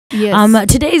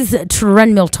Yes. Today's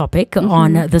treadmill topic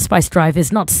on the Spice Drive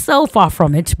is not so far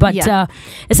from it, but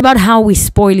it's about how we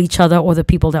spoil each other or the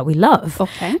people that we love.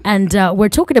 Okay. And we're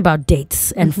talking about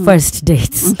dates and first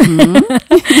dates.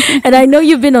 And I know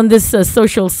you've been on this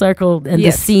social circle and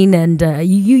the scene, and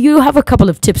you have a couple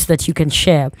of tips that you can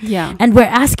share. Yeah. And we're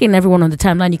asking everyone on the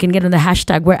timeline, you can get on the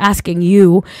hashtag, we're asking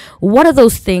you, what are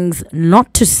those things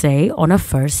not to say on a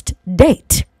first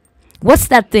date? What's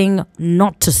that thing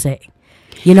not to say?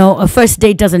 You know, a first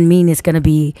date doesn't mean it's going to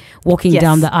be walking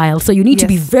down the aisle. So you need to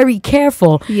be very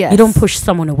careful. You don't push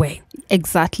someone away.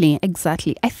 Exactly.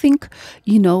 I think,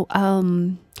 you know,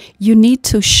 you need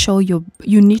to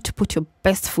you need to put your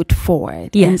best foot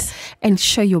forward. Yes. And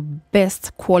show your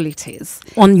best qualities.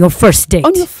 On your first date.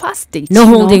 On your first date. No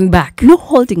holding back. No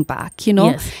holding back, you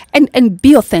know. Yes. And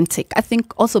be authentic. I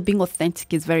think also being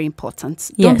authentic is very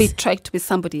important. Don't be tried to be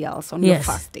somebody else on your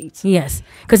first date. Yes.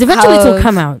 Because eventually it will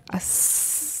come out.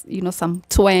 You know, some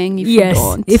twang if you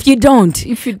don't. If you don't.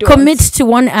 Commit to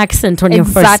one accent on your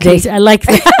first date. I like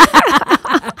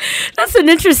that. That's an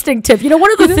interesting tip. You know,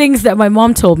 one of the things that my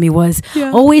mom told me was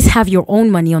always have your own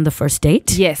money on the first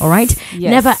date. Yes. All right?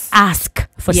 Yes. Never ask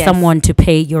for someone to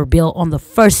pay your bill on the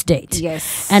first date.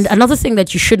 Yes. And another thing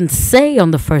that you shouldn't say on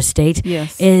the first date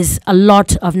is a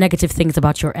lot of negative things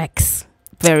about your ex.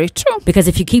 Very true. Because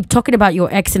if you keep talking about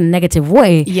your ex in a negative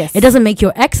way, it doesn't make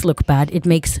your ex look bad. It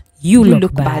makes you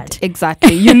look bad.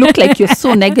 Exactly. You look like you're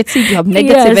so negative. You have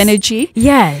negative energy.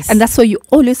 Yes. And that's why you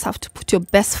always have to put your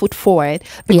best foot forward,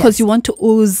 because you want to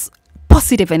ooze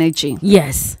positive energy.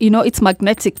 Yes. You know, it's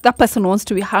magnetic. That person wants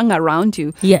to be hung around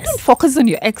you. Yes. Don't focus on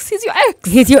your ex. He's your ex.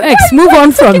 He's your ex. Move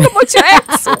on from it. About your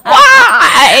ex.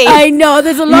 Why? I know.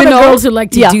 There's a lot of girls who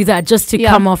like to do that just to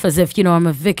come off as if, you know, I'm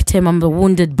a victim. I'm the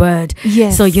wounded bird.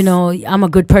 Yes. So, you know, I'm a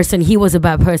good person. He was a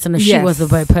bad person. Or she was a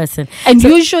bad person. And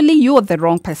usually you are the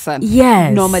wrong person.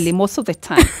 Yes. Normally, most of the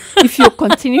time. If you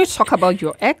continue to talk about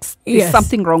your ex, there's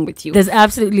something wrong with you. There's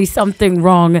absolutely something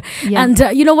wrong. Yeah. And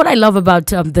you know what I love about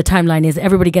the timeline is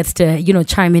everybody gets to, you know,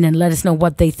 chime in and let us know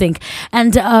what they think.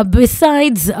 And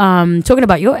besides talking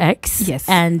about your ex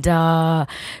and,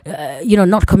 you know,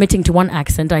 not committing to one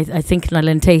accent, I think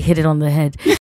Nailantei hit it on the head.